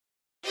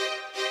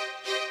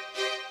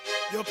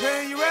Yo,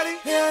 Pan, you ready?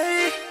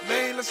 Yeah.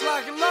 Man, let's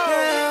lock and load.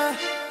 Yeah.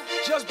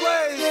 Just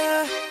blaze.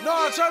 Yeah.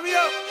 No, turn me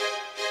up.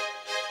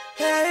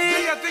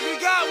 Hey. I think we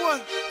got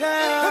one.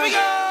 Yeah. Here we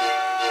go.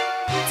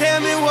 Tell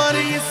me, what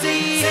do you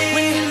see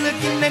when you're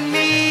looking at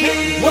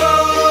me?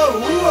 Whoa,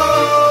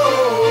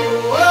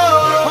 whoa,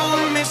 whoa. On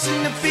a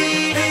mission to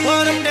be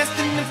what I'm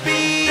destined to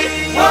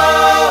be.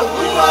 Whoa,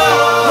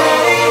 whoa,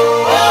 Hey.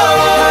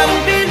 whoa. I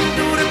done been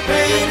through the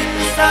pain and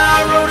the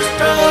sorrow, the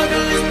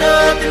struggle is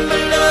nothing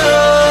but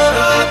love.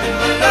 Nothing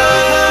but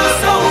love. I'm a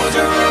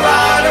soldier, a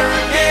rider,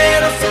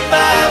 and a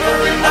survivor,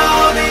 and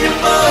all the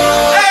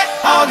above. Hey.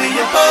 All the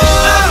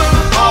above.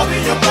 All the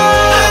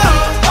above.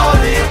 All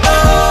the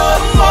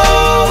above.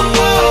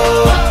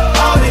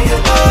 All the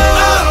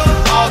above.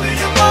 All the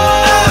above.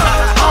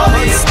 All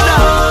the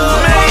above.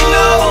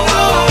 Maino.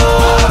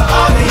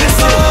 All the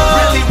above.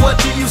 Really, what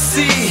do you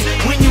see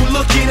when you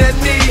looking at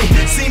me?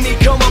 See me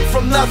come up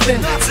from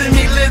nothing, see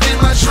me living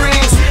my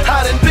dreams.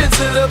 I done been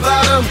to the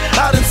bottom,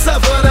 I done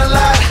suffered a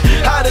lot.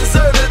 I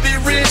deserve to be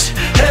rich,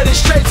 headed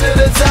straight to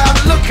the top.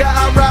 Look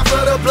how I ride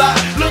for the block,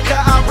 look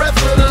how I rap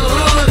for the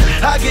hood.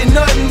 I get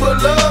nothing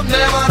but love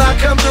now when I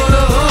come through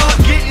the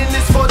hood. Getting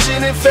this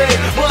fortune and fame,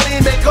 money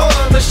make all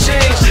of us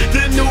change.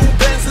 The new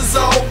Benz is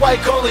all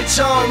white, call it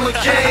John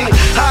McCain.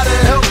 How the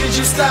hell could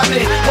you stop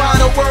me? Why in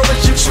the world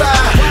would you try?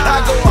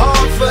 I go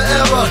hard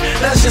forever,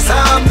 that's just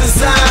how I'm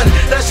designed.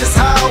 That's just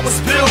how I was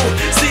built.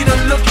 See the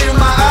look in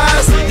my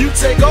eyes, you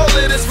take all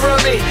of this from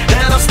me,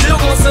 and I'm still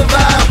gonna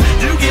survive.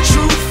 You get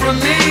truth from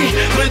me,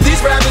 but these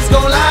rappers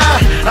gon' lie.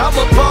 I'm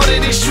a part of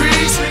these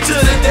streets to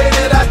the day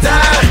that I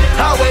die.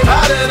 I wave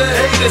high to the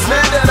haters,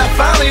 man, that I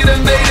finally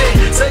done made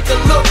it. Take a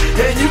look,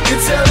 and you can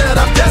tell that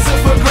I'm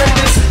destined for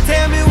greatness.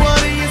 Tell me, what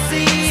do you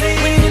see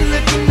when you're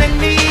looking at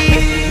me?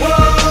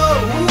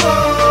 Whoa,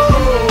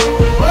 whoa,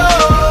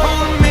 whoa.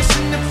 On a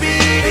mission to be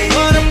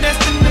what I'm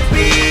destined to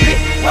be.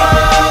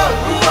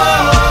 Whoa,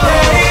 whoa.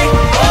 Hey.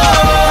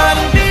 I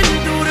done been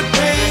through the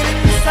pain and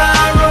the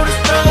sorrow, the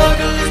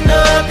struggle is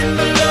nothing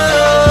but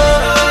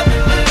love.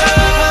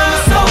 I'm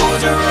a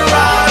soldier, a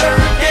rider,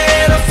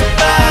 and a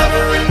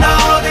survivor, and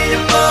all the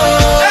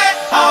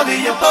above. All the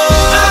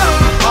above.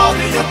 All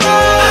the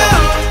above.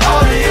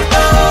 All the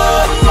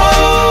above.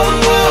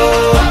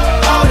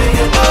 All the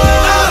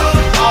above.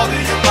 All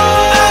the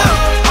above.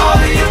 All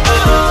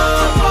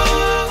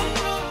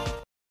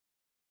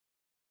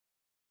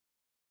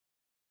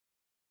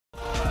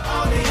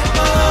the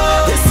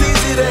above. It's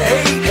easy to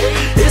hate,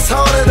 it's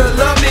harder to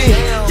love me.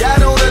 Y'all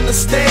don't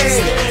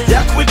understand,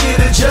 y'all quicker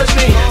to judge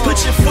me.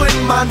 Put your foot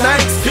in my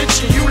nights,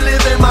 picture you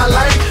living my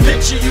life.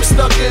 Picture you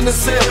stuck in a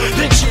cell,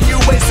 picture you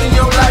wasting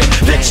your life.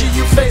 Picture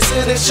you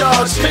facing a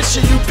charge,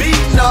 picture you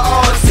beating the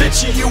odds.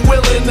 Picture you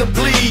willing to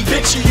bleed,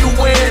 picture you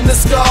wearing the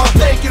scar.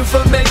 Thank you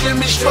for making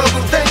me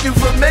struggle, thank you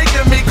for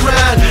making me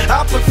grind.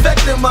 I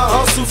perfected my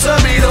hustle, tell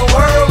me the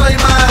world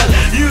ain't mine.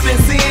 You've been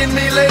seeing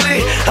me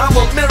lately, I'm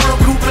a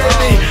miracle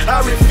baby.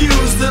 I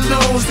refuse to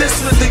lose, this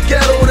was the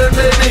ghetto that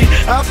made me.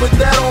 I put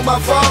that on my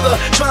father,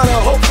 trying to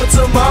hope for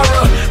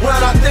tomorrow. When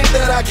I think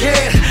that I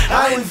can't,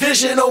 I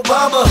envision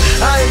Obama.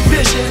 I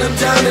envision them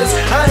diamonds,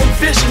 I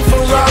envision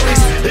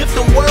Ferraris. If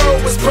the world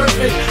was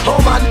perfect,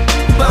 all my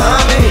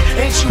behind me.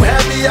 Ain't you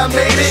happy I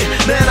made it?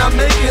 Man, I'm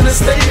making a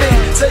statement.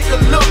 Take a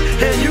look,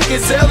 and you can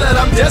tell that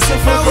I'm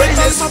destined for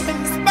greatness. I'm in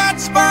the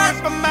spot,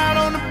 I'm out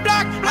on the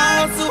block.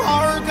 I hustle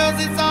hard cause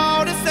it's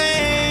all the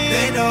same.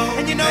 They know,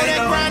 and you know they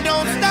that know, grind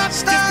don't stop.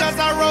 Just cause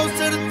I rose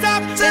to the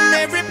top, and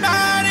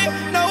everybody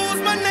knows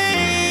my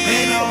name.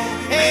 Maino,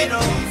 Hey,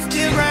 Maino.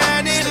 still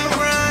grinding,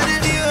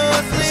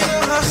 still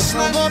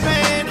hustling. No more pain.